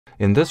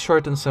In this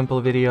short and simple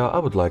video, I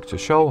would like to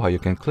show how you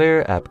can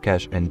clear app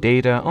cache and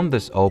data on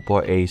this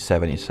OPPO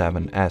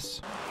A77s.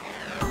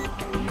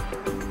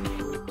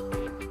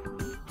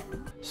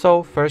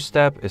 So first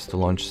step is to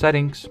launch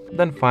settings,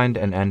 then find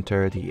and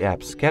enter the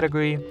apps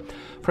category.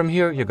 From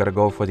here you gotta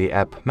go for the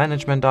app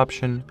management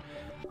option.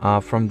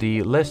 From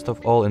the list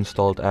of all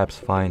installed apps,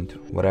 find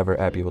whatever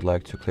app you would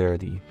like to clear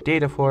the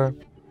data for.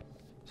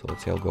 So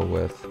let's say I'll go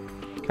with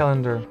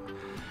calendar.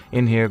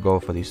 In here, go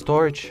for the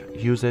storage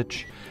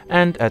usage,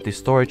 and at the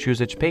storage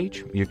usage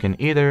page, you can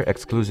either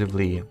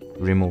exclusively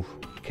remove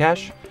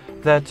cache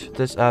that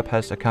this app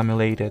has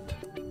accumulated,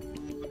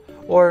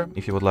 or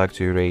if you would like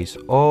to erase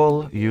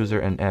all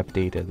user and app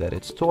data that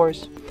it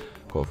stores,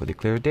 go for the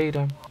clear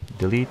data,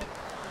 delete,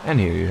 and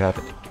here you have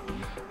it.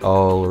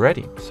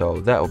 Alrighty, so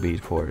that will be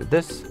it for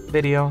this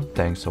video.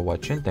 Thanks for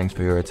watching, thanks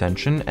for your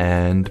attention,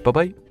 and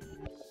bye-bye.